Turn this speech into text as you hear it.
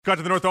Got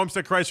to the North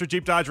Olmsted Chrysler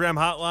Jeep Dodge Ram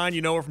hotline.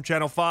 You know her from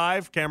Channel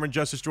 5. Camryn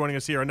Justice joining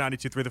us here on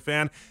 92.3 The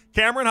Fan.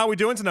 Camryn, how are we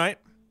doing tonight?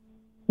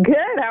 Good.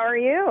 How are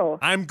you?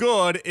 I'm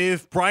good.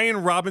 If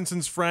Brian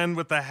Robinson's friend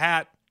with the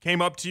hat came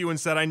up to you and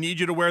said, I need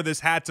you to wear this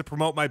hat to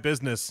promote my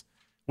business,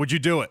 would you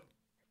do it?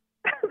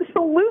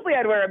 Absolutely,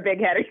 I'd wear a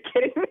big hat. Are you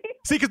kidding me?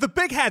 See, because the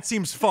big hat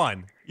seems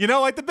fun. You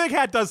know, like the big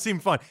hat does seem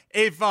fun.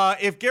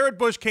 If Garrett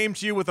Bush came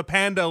to you with a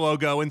Panda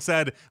logo and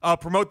said,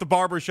 promote the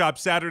barbershop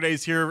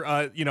Saturdays here,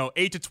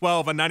 8 to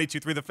 12 on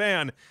 92.3 The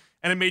Fan,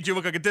 and it made you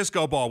look like a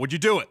disco ball, would you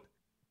do it?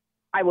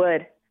 I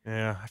would.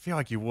 Yeah, I feel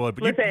like you would.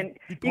 But listen,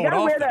 you'd you got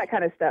to wear that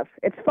kind of stuff.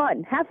 It's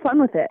fun. Have fun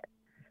with it.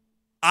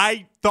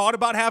 I thought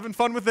about having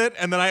fun with it,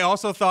 and then I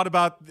also thought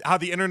about how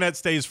the internet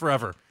stays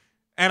forever.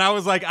 And I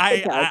was like,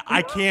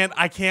 I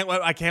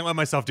can't let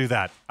myself do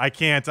that. I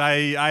can't.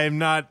 I am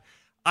not.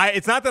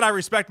 It's not that I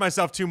respect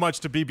myself too much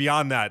to be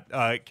beyond that,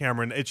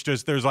 Camryn. It's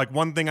just there's like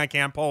one thing I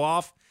can't pull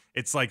off.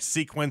 It's like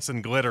sequins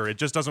and glitter. It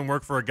just doesn't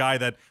work for a guy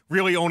that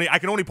really I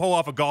can only pull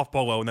off a golf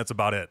polo, and that's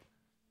about it.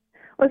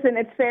 Listen,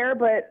 it's fair,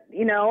 but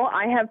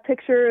I have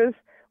pictures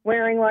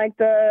wearing like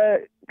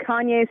the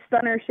Kanye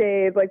stunner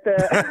shades, like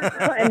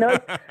and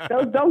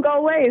those don't go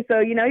away. So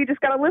you just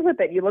got to live with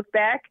it. You look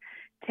back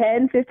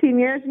 10, 15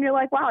 years, and you're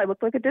like, wow, I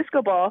look like a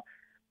disco ball.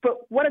 But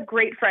what a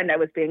great friend I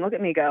was being. Look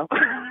at me go.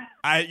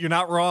 You're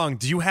not wrong.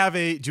 Do you have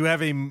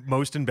a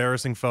most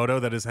embarrassing photo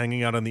that is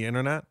hanging out on the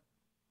internet?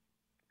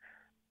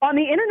 On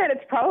the internet,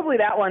 it's probably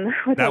that one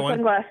with the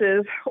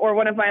sunglasses, or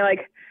one of my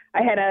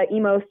I had a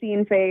emo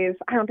scene phase.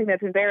 I don't think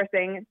that's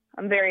embarrassing.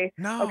 I'm very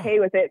okay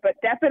with it, but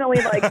definitely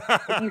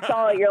if you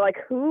saw it, you're like,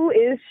 who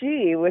is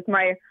she with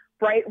my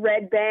bright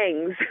red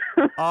bangs?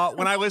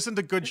 When I listened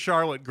to Good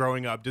Charlotte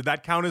growing up, did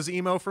that count as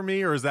emo for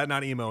me, or is that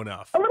not emo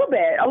enough? A little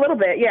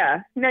bit,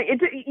 yeah. No,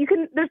 you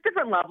can. There's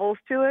different levels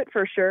to it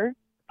for sure,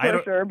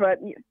 but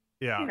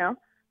yeah.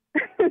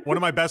 One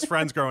of my best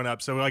friends growing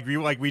up, so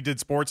we did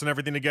sports and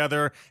everything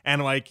together,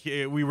 and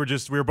we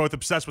were both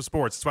obsessed with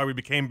sports. That's why we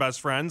became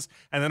best friends.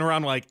 And then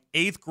around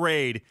 8th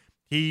grade,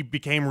 he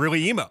became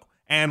really emo,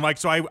 and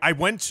so I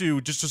went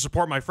to, just to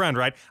support my friend,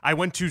 right? I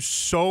went to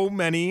so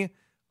many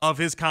of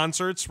his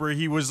concerts where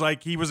he was a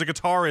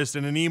guitarist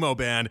in an emo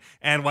band,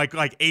 and like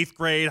 8th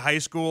grade, high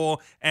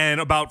school, and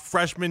about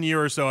freshman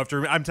year or so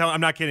after, I'm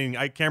not kidding,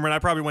 Camryn, I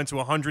probably went to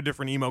 100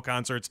 different emo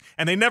concerts,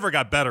 and they never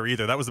got better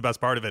either. That was the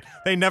best part of it.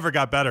 They never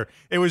got better.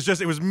 It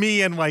was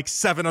me and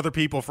 7 other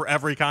people for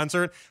every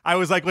concert. I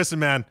was like, listen,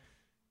 man,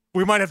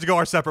 we might have to go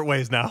our separate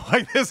ways now.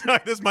 This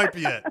might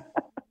be it.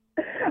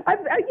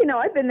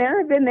 I've been there.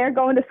 I've been there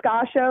going to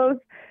ska shows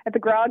at the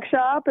grog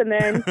shop, and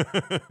then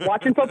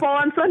watching football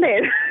on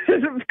Sunday.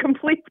 It's a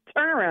complete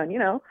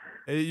turnaround,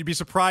 You'd be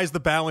surprised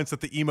the balance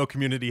that the emo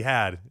community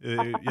had.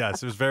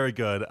 Yes, it was very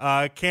good.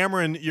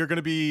 Camryn, you're going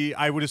to be,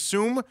 I would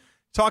assume,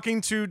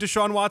 talking to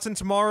Deshaun Watson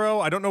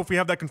tomorrow. I don't know if we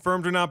have that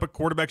confirmed or not, but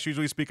quarterbacks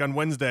usually speak on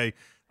Wednesday.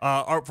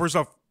 First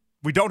off,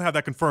 we don't have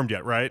that confirmed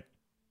yet, right?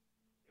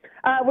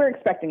 We're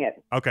expecting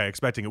it. Okay,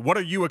 expecting it. What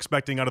are you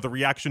expecting out of the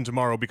reaction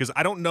tomorrow? Because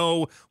I don't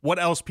know what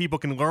else people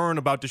can learn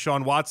about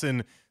Deshaun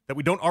Watson that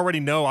we don't already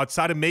know,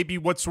 outside of maybe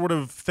what sort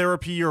of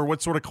therapy or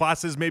what sort of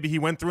classes maybe he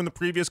went through in the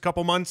previous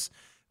couple months.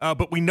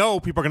 But we know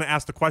people are going to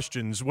ask the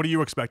questions. What are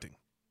you expecting?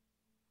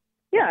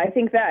 Yeah, I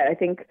think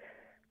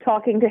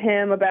talking to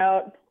him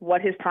about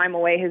what his time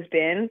away has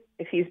been,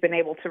 if he's been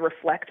able to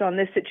reflect on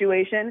this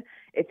situation,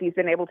 if he's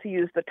been able to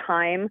use the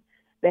time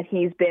that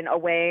he's been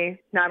away,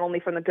 not only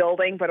from the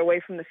building, but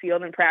away from the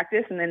field and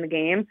practice and then the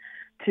game,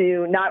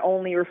 to not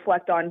only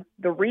reflect on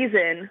the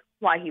reason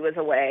why he was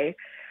away,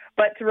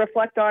 but to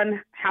reflect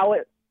on how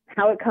it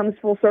comes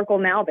full circle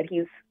now that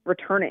he's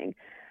returning,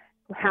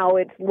 how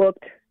it's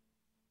looked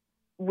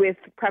with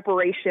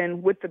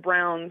preparation with the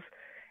Browns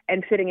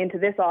and fitting into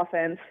this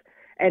offense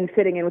and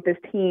fitting in with this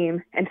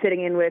team and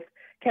fitting in with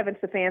Kevin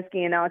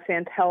Stefanski and Alex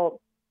Van Pelt,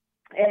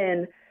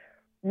 and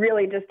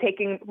really just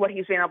taking what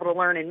he's been able to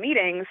learn in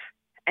meetings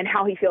and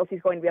how he feels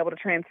he's going to be able to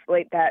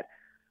translate that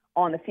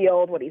on the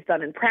field, what he's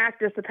done in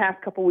practice the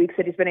past couple weeks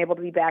that he's been able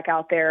to be back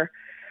out there.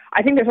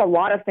 I think there's a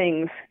lot of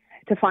things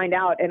to find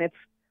out, and it's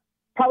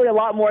probably a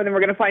lot more than we're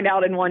going to find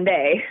out in one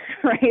day,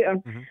 right?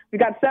 Mm-hmm. We've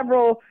got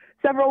several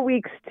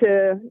weeks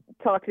to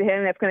talk to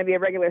him. That's going to be a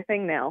regular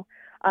thing now.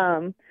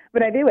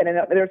 But I do, and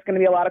there's going to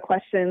be a lot of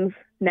questions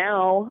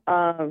now,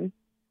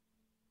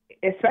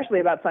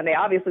 especially about Sunday.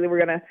 Obviously,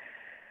 we're going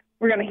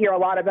to hear a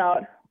lot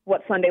about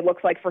what Sunday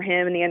looks like for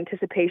him and the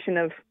anticipation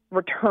of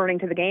returning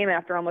to the game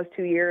after almost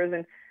 2 years,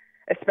 and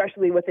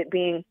especially with it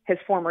being his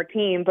former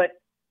team. But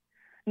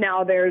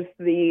now there's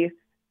the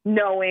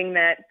knowing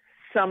that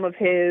some of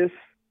his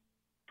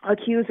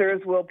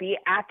accusers will be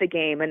at the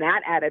game, and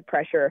that added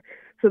pressure.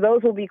 So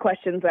those will be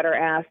questions that are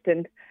asked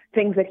and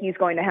things that he's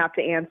going to have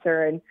to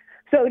answer. And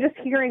so just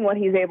hearing what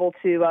he's able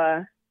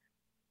to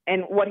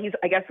and what he's,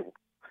 I guess,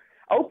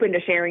 open to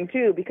sharing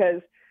too,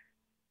 because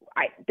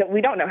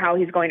we don't know how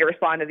he's going to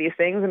respond to these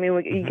things. I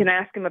mean, you can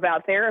ask him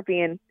about therapy,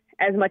 and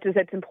as much as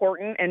it's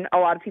important, and a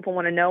lot of people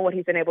want to know what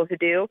he's been able to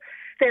do,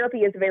 therapy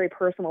is a very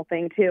personal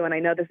thing too. And I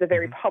know this is a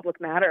very public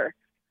matter,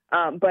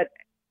 but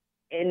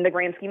in the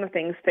grand scheme of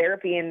things,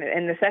 therapy and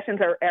the sessions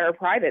are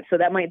private, so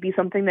that might be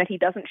something that he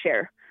doesn't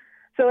share.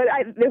 So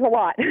there's a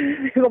lot.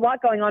 There's a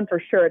lot going on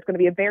for sure. It's going to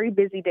be a very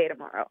busy day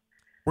tomorrow.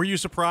 Were you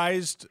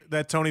surprised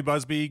that Tony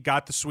Busby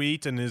got the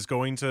suite and is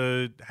going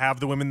to have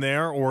the women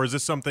there, or is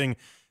this something?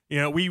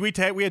 We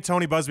had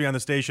Tony Busby on the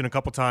station a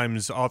couple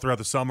times all throughout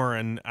the summer,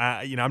 and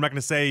I'm not going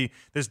to say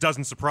this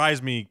doesn't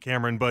surprise me,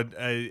 Camryn, but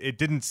it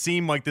didn't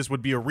seem like this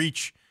would be a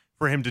reach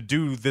for him to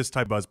do this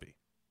type Busby.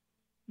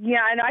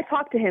 Yeah, and I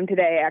talked to him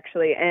today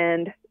actually,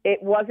 and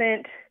it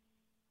wasn't.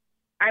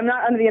 I'm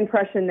not under the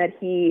impression that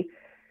he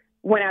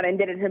went out and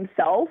did it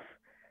himself.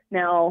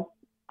 Now,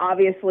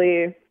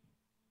 obviously,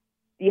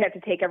 you have to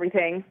take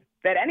everything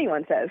that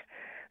anyone says,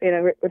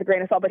 with a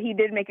grain of salt. But he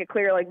did make it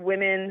clear, like,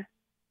 women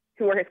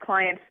who were his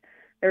clients,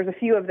 there's a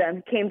few of them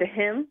who came to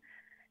him.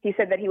 He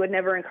said that he would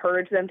never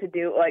encourage them to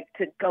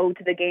go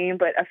to the game,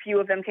 but a few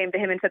of them came to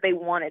him and said they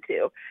wanted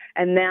to,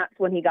 and that's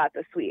when he got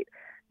the suite.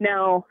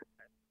 Now,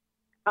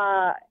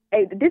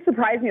 it did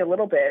surprise me a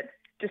little bit,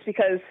 just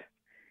because,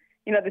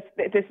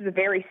 this is a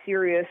very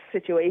serious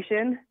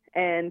situation,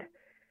 and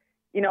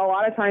a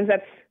lot of times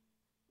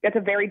that's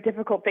a very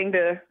difficult thing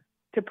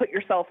to put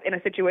yourself in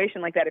a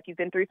situation like that if you've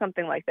been through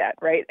something like that,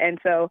 right? And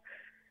so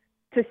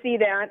to see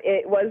that,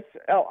 it was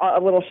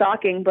a little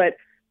shocking, but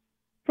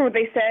from what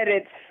they said,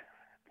 it's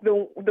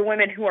the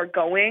women who are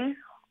going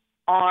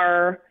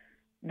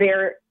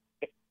their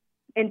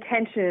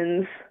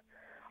intentions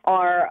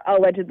are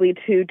allegedly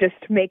to just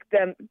make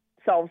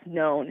themselves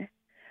known,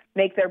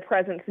 make their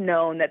presence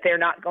known, that they're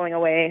not going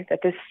away, that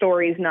this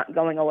story is not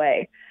going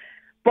away.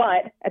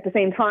 But at the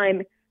same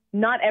time,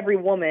 not every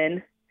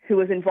woman who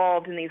was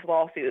involved in these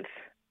lawsuits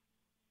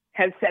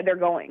has said they're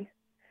going.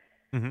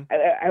 Mm-hmm.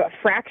 A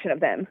fraction of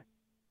them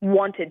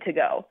wanted to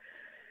go.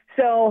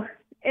 So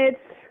it's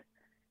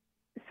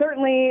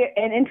certainly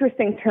an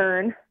interesting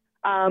turn.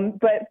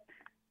 But,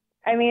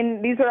 I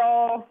mean, these are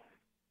all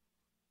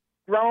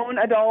grown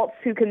adults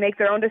who can make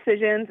their own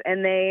decisions,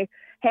 and they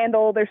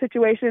handle their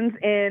situations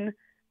in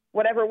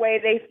whatever way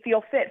they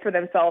feel fit for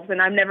themselves.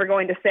 And I'm never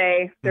going to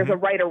say there's a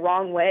right or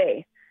wrong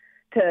way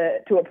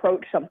to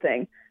approach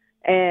something.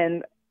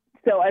 And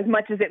so as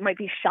much as it might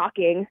be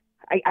shocking,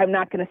 I'm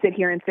not going to sit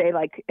here and say,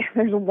 like,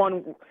 there's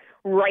one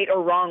right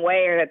or wrong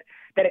way, or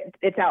that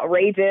it's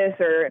outrageous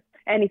or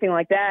anything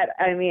like that.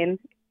 I mean,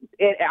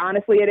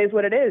 honestly, it is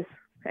what it is.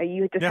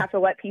 You just have to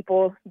let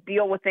people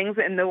deal with things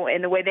in the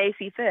way they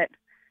see fit.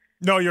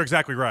 No, you're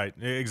exactly right.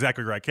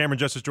 Exactly right. Camryn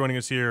Justice joining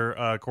us here,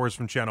 of course,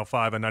 from Channel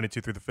 5 on 92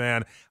 through the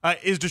Fan.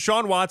 Is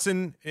Deshaun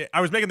Watson,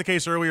 I was making the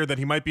case earlier that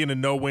he might be in a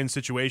no-win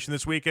situation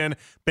this weekend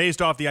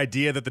based off the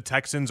idea that the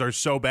Texans are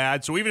so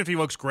bad. So even if he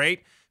looks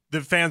great,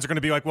 the fans are going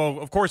to be like, well,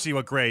 of course he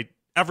looked great.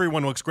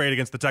 Everyone looks great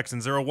against the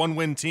Texans. They're a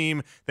one-win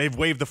team. They've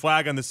waved the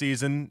flag on the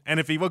season. And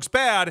if he looks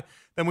bad,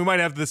 then we might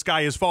have the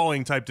sky is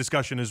falling type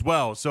discussion as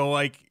well. So,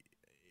 like,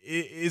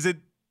 is it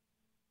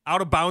out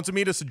of bounds of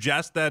me to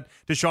suggest that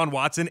Deshaun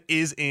Watson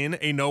is in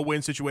a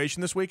no-win situation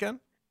this weekend?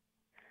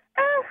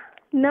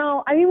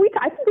 No. I mean,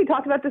 I think we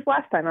talked about this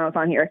last time I was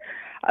on here.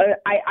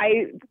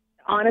 I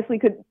honestly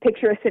could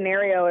picture a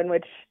scenario in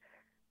which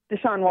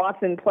Deshaun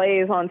Watson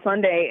plays on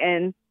Sunday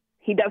and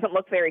he doesn't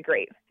look very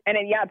great. And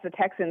then, it's the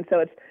Texans, so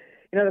it's,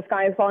 the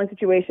sky is falling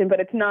situation, but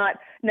it's not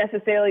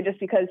necessarily just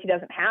because he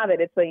doesn't have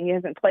it. It's like he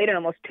hasn't played in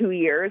almost 2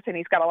 years, and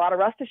he's got a lot of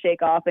rust to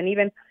shake off. And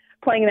even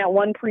playing in that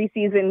one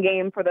preseason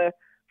game for the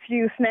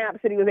few snaps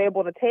that he was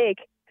able to take,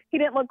 he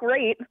didn't look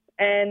great.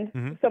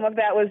 And some of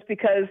that was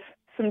because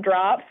some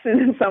drops,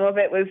 and some of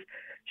it was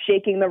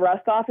shaking the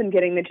rust off and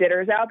getting the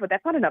jitters out, but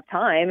that's not enough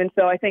time. And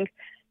so I think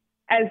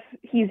as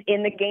he's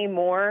in the game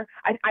more,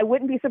 I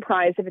wouldn't be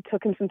surprised if it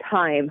took him some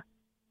time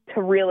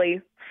to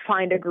really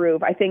find a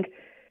groove. I think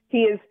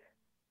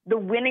the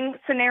winning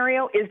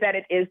scenario is that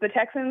it is the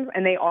Texans,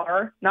 and they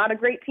are not a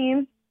great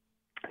team.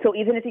 So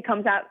even if he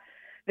comes out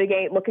the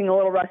gate looking a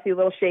little rusty, a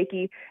little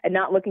shaky, and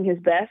not looking his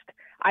best,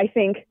 I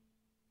think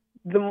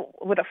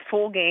with a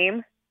full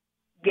game,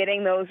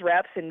 getting those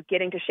reps and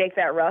getting to shake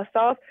that rust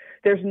off,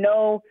 there's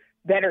no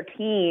better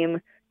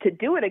team to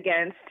do it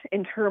against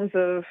in terms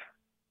of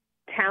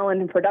talent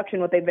and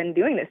production, what they've been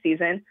doing this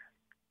season.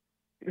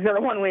 They're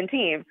a one-win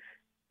team.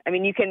 I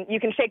mean, you can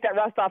shake that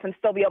rust off and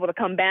still be able to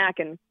come back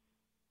and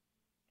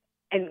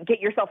get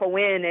yourself a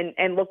win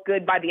and look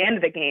good by the end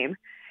of the game,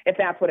 if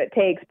that's what it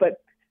takes.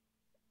 But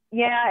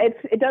yeah,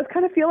 it does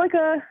kind of feel like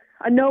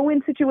a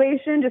no-win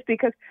situation, just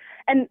because,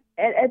 and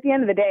at the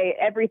end of the day,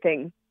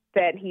 everything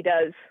that he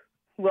does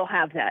will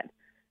have that,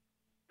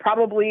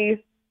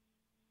 probably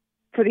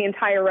for the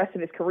entire rest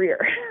of his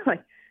career.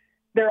 Like,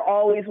 there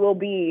always will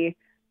be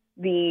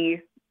the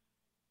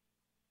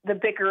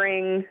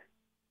bickering,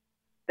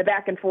 the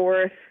back and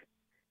forth.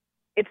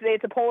 It's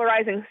a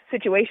polarizing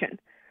situation.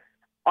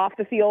 Off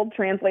the field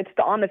translates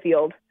to on the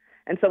field.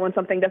 And so when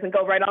something doesn't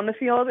go right on the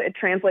field, it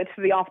translates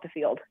to the off the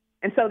field.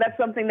 And so that's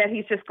something that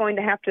he's just going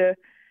to have to,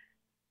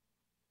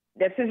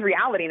 that's his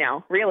reality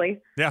now, really.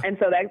 Yeah. And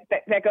so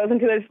that goes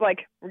into this,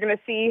 like, we're going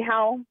to see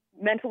how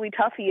mentally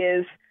tough he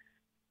is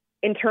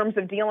in terms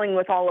of dealing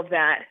with all of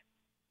that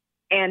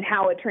and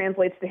how it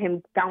translates to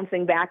him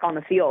bouncing back on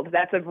the field.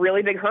 That's a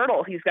really big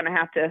hurdle he's going to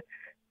have to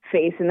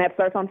face, and that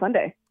starts on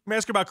Sunday. Let me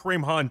ask you about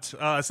Kareem Hunt.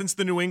 Since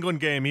the New England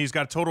game, he's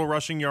got total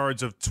rushing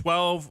yards of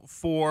 12,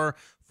 4,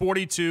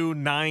 42,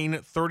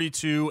 9,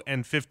 32,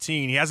 and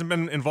 15. He hasn't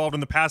been involved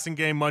in the passing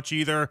game much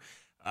either.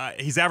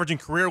 He's averaging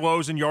career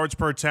lows in yards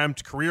per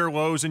attempt, career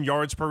lows in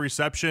yards per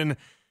reception.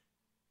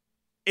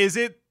 Is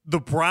it the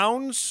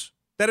Browns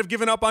that have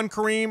given up on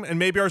Kareem and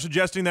maybe are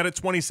suggesting that at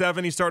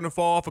 27 he's starting to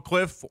fall off a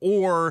cliff?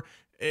 Or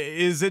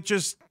is it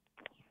just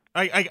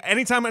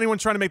anytime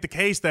anyone's trying to make the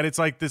case that it's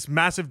like this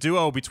massive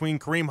duo between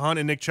Kareem Hunt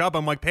and Nick Chubb,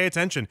 I'm like, pay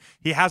attention.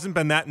 He hasn't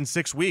been that in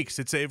 6 weeks.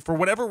 It's for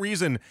whatever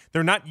reason,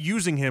 they're not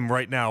using him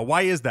right now.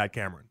 Why is that,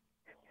 Camryn?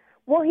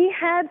 Well, he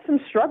had some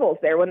struggles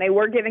there. When they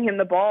were giving him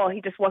the ball, he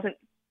just wasn't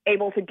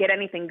able to get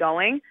anything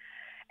going.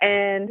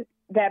 And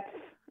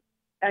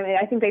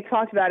I think they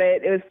talked about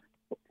it. It was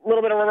a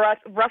little bit of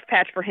a rough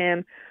patch for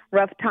him,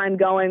 rough time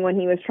going when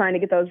he was trying to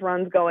get those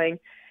runs going.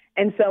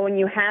 And so when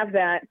you have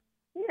that,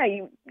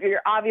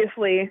 you're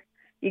obviously,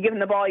 you give him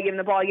the ball.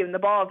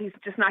 If he's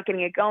just not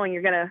getting it going,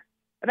 you're going to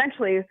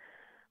eventually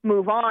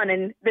move on.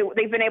 And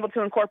they've been able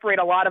to incorporate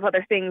a lot of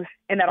other things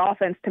in that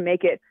offense to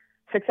make it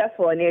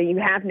successful. And you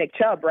have Nick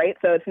Chubb, right?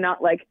 So it's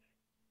not like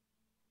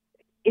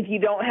if you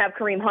don't have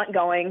Kareem Hunt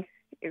going,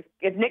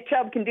 if Nick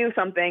Chubb can do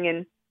something,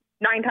 and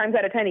 9 times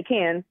out of 10 he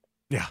can,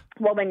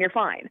 well, then you're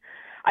fine.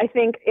 I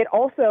think it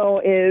also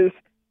is,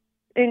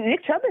 and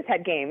Nick Chubb has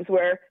had games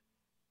where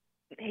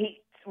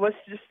he was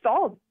just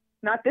stalled.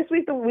 Not this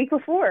week, the week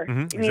before.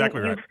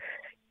 Exactly right.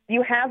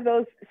 You have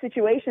those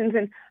situations,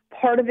 and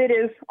part of it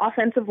is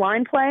offensive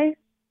line play.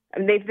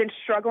 They've been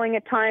struggling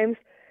at times,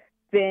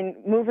 been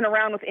moving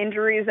around with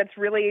injuries.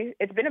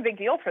 It's been a big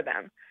deal for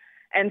them.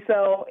 And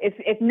so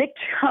if Nick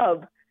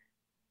Chubb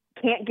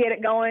can't get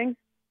it going,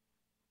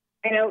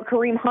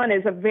 Kareem Hunt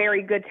is a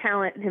very good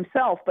talent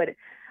himself, but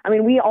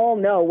we all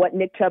know what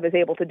Nick Chubb is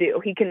able to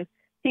do. He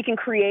can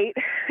create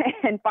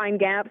and find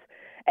gaps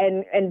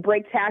and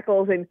break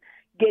tackles and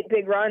get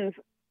big runs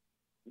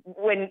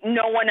when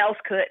no one else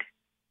could.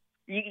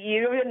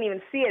 You didn't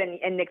even see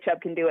it, and Nick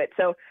Chubb can do it.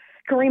 So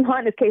Kareem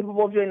Hunt is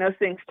capable of doing those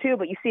things too,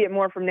 but you see it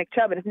more from Nick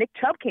Chubb. And if Nick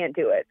Chubb can't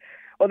do it,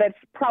 well, that's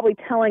probably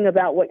telling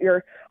about what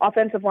your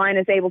offensive line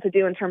is able to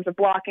do in terms of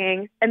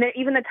blocking. And then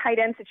even the tight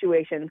end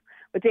situation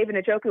with David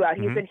Njoku out,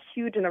 he's been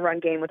huge in the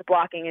run game with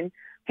blocking, and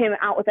him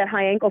out with that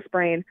high ankle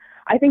sprain.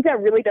 I think that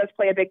really does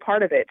play a big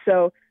part of it.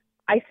 So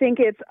I think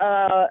it's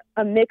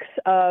a mix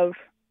of,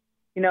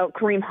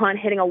 Kareem Hunt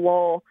hitting a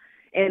lull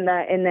in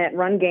that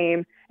run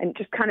game and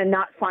just kind of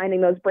not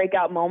finding those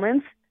breakout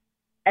moments.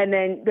 And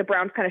then the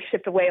Browns kind of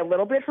shift away a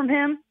little bit from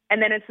him.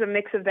 And then it's a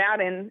mix of that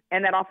and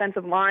that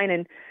offensive line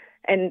and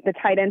the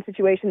tight end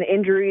situation, the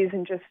injuries,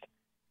 and just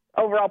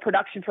overall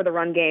production for the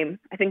run game.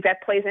 I think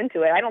that plays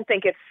into it. I don't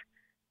think it's,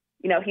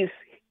 he's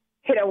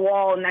hit a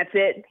wall and that's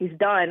it. He's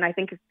done. I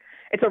think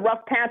it's a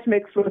rough patch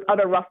mixed with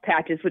other rough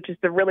patches, which is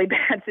the really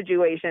bad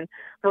situation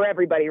for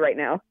everybody right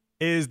now.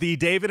 Is the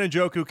David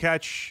Njoku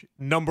catch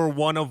number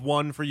 1 of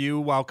 1 for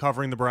you while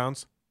covering the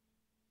Browns?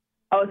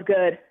 Oh, it's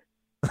good.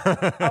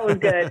 It was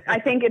good. I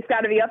think it's got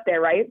to be up there,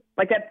 right?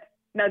 Like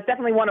it's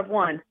definitely 1 of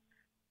 1.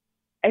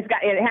 It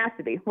has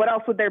to be. What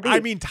else would there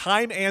be?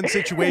 Time and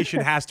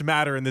situation has to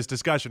matter in this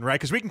discussion, right?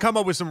 Because we can come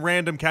up with some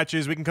random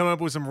catches. We can come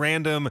up with some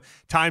random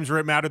times where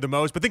it mattered the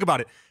most. But think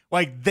about it.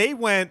 Like, they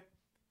went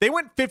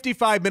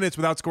 55 minutes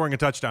without scoring a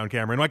touchdown,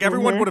 Camryn. Like,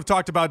 everyone would have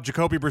talked about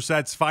Jacoby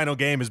Brissett's final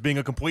game as being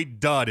a complete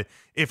dud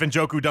if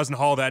Njoku doesn't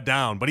haul that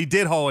down. But he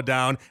did haul it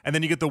down, and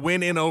then you get the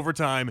win in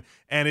overtime,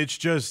 and it's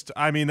just,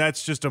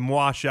 that's just a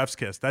moi chef's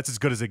kiss. That's as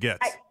good as it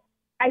gets.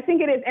 I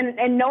think it is,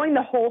 and knowing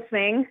the whole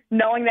thing,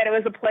 knowing that it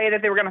was a play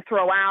that they were going to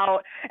throw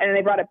out, and then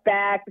they brought it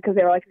back because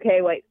they were like,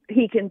 okay, wait,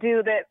 he can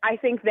do that. I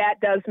think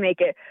that does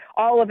make it,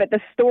 all of it, the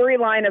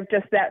storyline of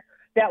just that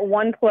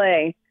one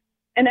play.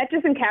 And that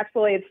just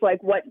encapsulates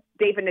like what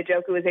David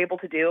Njoku is able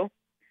to do.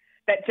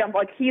 That jump,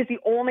 like he's the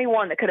only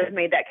one that could have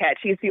made that catch.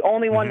 He's the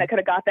only one that could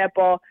have got that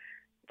ball.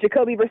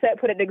 Jacoby Brissett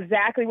put it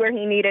exactly where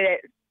he needed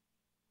it.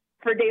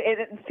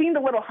 It seemed a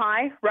little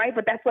high, right?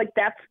 But that's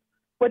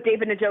what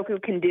David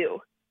Njoku can do.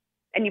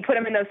 And you put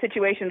him in those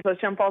situations, those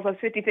jump balls, those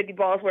 50-50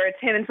 balls where it's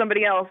him and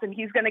somebody else, and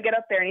he's going to get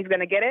up there and he's going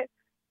to get it.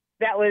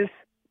 That was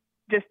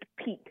just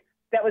peak.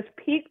 That was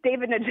peak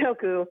David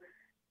Njoku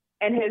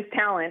and his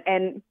talent.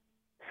 And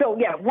so,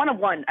 1 of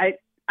 1.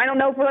 I don't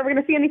know if we're ever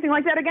going to see anything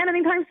like that again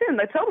anytime soon.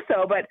 Let's hope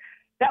so. But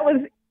that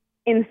was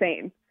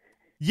insane.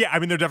 Yeah,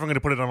 they're definitely going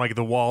to put it on like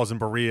the walls in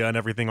Berea and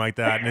everything like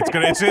that, and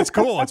it's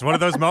cool. It's one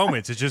of those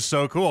moments. It's just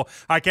so cool. All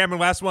right, Camryn,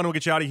 last one. We'll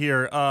get you out of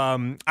here. I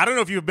don't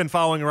know if you've been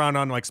following around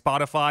on like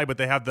Spotify, but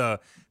they have the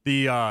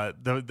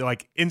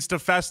like Insta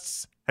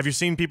fests. Have you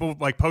seen people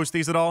like post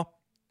these at all?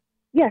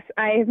 Yes,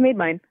 I have made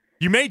mine.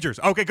 You made yours.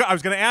 Okay, good. I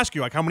was going to ask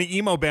you, like, how many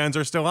emo bands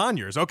are still on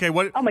yours? Okay,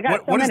 Oh my God,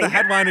 what is many. the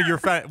headline of your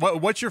fest?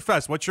 What's your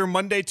fest? What's your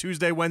Monday,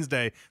 Tuesday,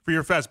 Wednesday for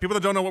your fest? People that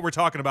don't know what we're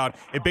talking about,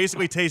 it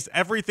basically tastes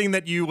everything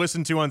that you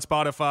listen to on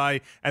Spotify,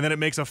 and then it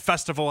makes a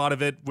festival out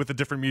of it with the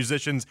different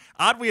musicians.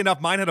 Oddly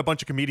enough, mine had a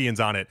bunch of comedians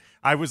on it.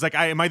 I was like,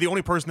 am I the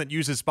only person that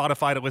uses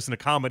Spotify to listen to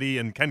comedy?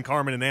 And Ken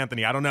Carmen and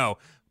Anthony, I don't know.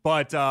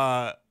 But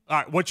all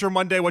right, what's your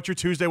Monday? What's your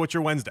Tuesday? What's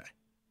your Wednesday?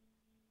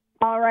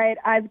 All right,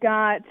 I've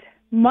got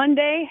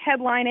Monday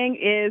headlining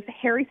is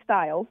Harry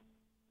Styles.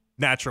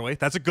 Naturally.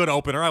 That's a good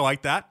opener. I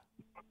like that.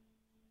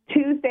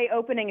 Tuesday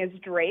opening is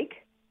Drake.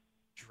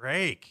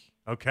 Drake.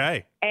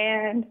 Okay.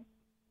 And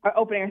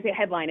opening, I say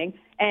headlining.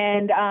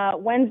 And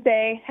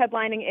Wednesday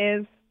headlining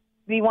is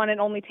the one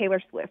and only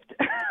Taylor Swift.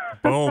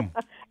 Boom.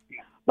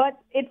 But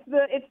it's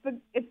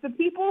the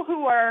people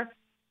who are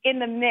in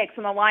the mix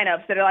in the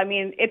lineups that are, I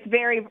mean, it's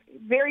very,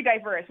 very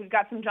diverse. We've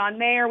got some John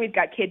Mayer, we've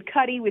got Kid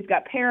Cudi, we've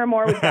got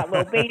Paramore, we've got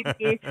Lil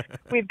Baby,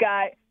 we've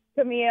got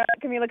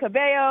Camila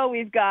Cabello,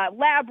 we've got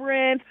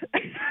Labyrinth.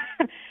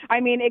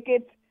 I mean, it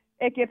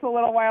gets a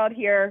little wild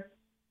here.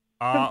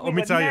 Let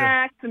me tell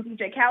Max, you, some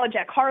DJ Khaled,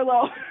 Jack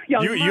Harlow,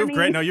 Young you have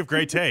Money. you have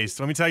great taste.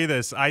 Let me tell you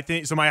this. I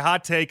think so. My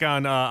hot take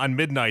on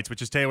Midnights,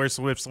 which is Taylor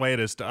Swift's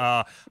latest.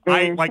 I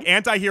like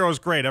Anti-Hero is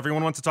great.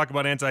 Everyone wants to talk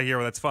about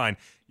Anti-Hero. That's fine.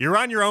 You're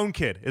on Your Own,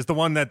 Kid is the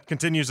one that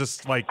continues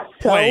to like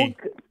play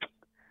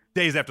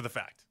days after the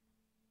fact.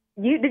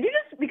 Did you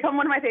just become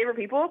one of my favorite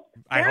people?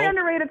 Very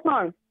underrated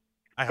song.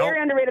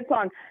 Very underrated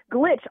song.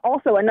 Glitch,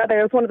 also another.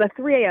 It was one of the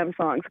 3 a.m.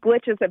 songs.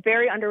 Glitch is a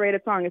very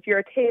underrated song. If you're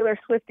a Taylor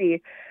Swiftie,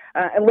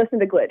 and listen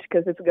to Glitch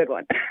because it's a good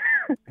one.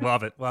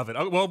 Love it.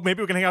 Oh, well,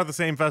 maybe we can hang out at the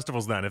same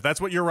festivals then. If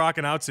that's what you're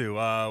rocking out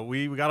to,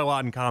 we got a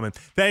lot in common.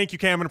 Thank you,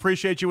 Camryn.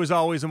 Appreciate you as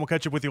always, and we'll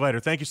catch up with you later.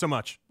 Thank you so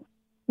much.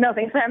 No,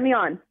 thanks for having me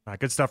on. All right,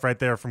 good stuff right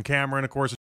there from Camryn, of course.